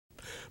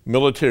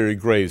Military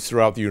graves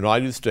throughout the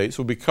United States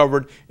will be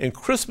covered in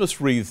Christmas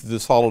wreaths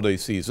this holiday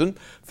season,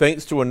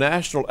 thanks to a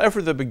national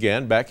effort that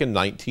began back in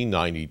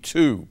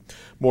 1992.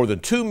 More than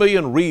 2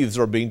 million wreaths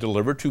are being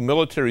delivered to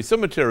military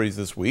cemeteries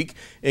this week,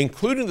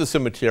 including the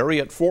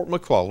cemetery at Fort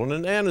McClellan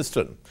in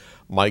Anniston.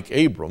 Mike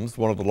Abrams,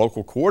 one of the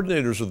local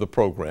coordinators of the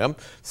program,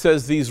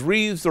 says these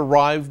wreaths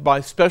arrived by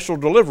special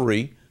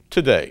delivery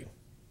today.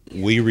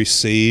 We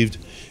received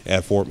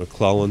at Fort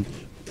McClellan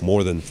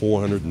more than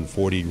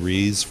 440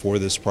 wreaths for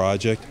this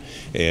project,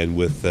 and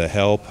with the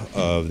help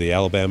of the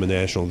Alabama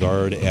National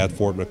Guard at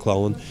Fort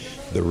McClellan,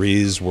 the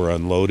wreaths were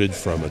unloaded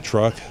from a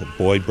truck.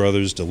 Boyd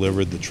Brothers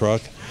delivered the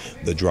truck.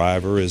 The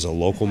driver is a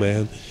local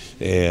man,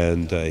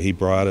 and he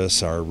brought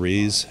us our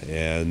wreaths,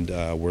 and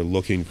we're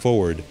looking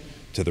forward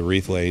to the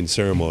wreath laying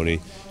ceremony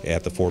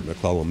at the Fort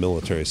McClellan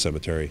Military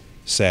Cemetery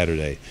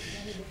Saturday.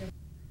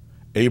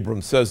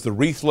 Abrams says the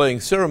wreath-laying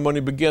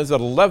ceremony begins at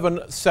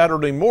 11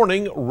 Saturday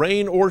morning,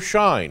 rain or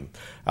shine.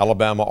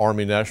 Alabama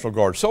Army National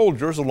Guard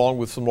soldiers, along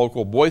with some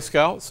local Boy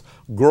Scouts,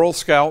 Girl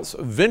Scouts,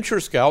 Venture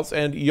Scouts,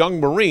 and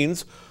Young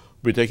Marines,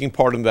 will be taking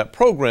part in that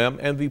program,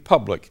 and the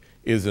public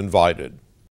is invited.